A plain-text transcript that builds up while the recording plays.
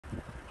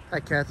Hi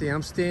Kathy,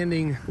 I'm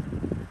standing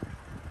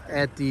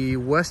at the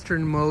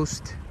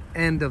westernmost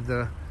end of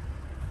the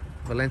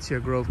Valencia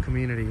Grove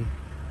community,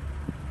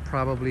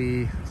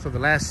 probably the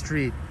last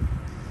street.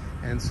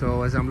 And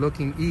so as I'm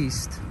looking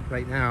east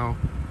right now,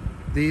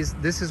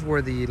 this is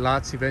where the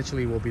lots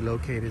eventually will be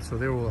located. So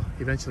there will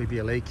eventually be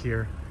a lake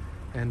here,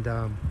 and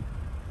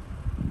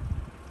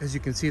as you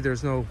can see,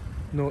 there's no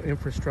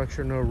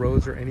infrastructure, no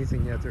roads or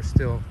anything yet. There's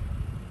still,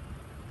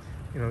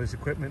 there's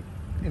equipment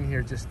in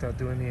here just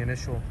doing the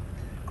initial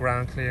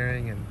ground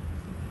clearing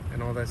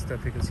and all that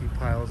stuff. You can see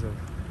piles of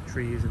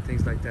trees and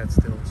things like that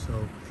still.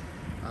 So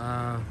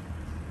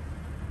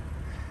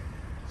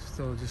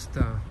still just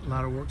a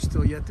lot of work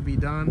still yet to be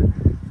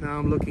done. Now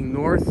I'm looking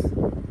north.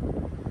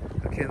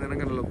 Okay, and then I'm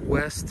gonna look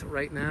west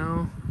right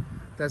now.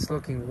 That's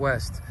looking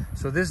west.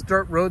 So this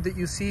dirt road that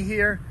you see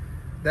here,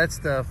 that's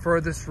the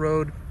furthest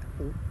road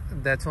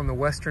that's on the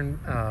western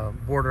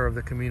border of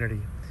the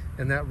community.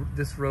 And that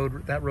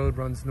road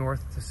runs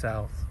north to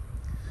south.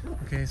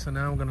 Okay, so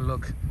now I'm gonna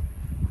look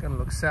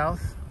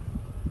south,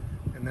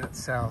 and that's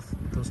south,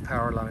 those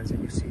power lines that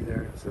you see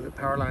there. So the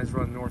power lines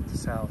run north to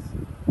south.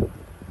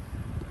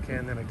 Okay,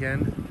 and then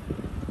again,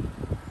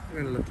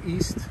 we're gonna look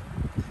east,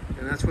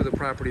 and that's where the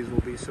properties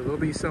will be. So they'll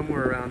be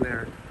somewhere around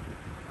there.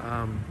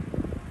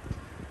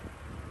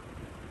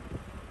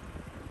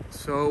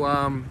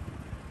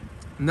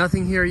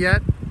 Nothing here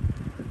yet.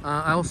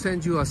 I'll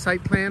send you a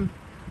site plan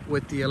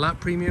with the lot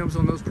premiums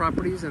on those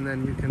properties, and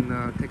then you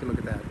can take a look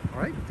at that. All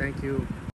right, thank you.